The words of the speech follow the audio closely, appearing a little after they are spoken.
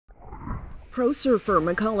Pro surfer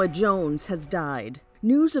Mikala Jones has died.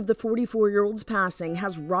 News of the 44-year-old's passing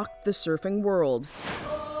has rocked the surfing world.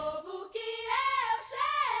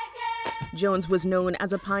 Jones was known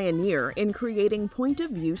as a pioneer in creating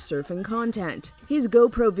point-of-view surfing content. His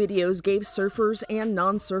GoPro videos gave surfers and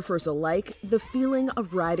non-surfers alike the feeling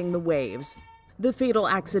of riding the waves. The fatal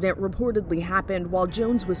accident reportedly happened while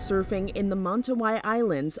Jones was surfing in the Mentawai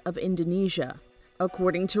Islands of Indonesia.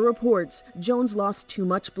 According to reports, Jones lost too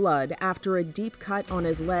much blood after a deep cut on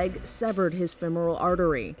his leg severed his femoral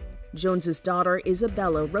artery. Jones's daughter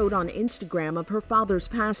Isabella wrote on Instagram of her father's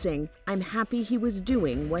passing, "I'm happy he was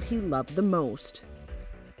doing what he loved the most."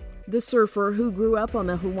 The surfer, who grew up on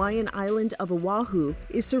the Hawaiian island of Oahu,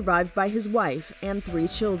 is survived by his wife and 3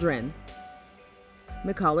 children.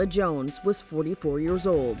 Mikala Jones was 44 years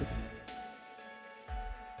old.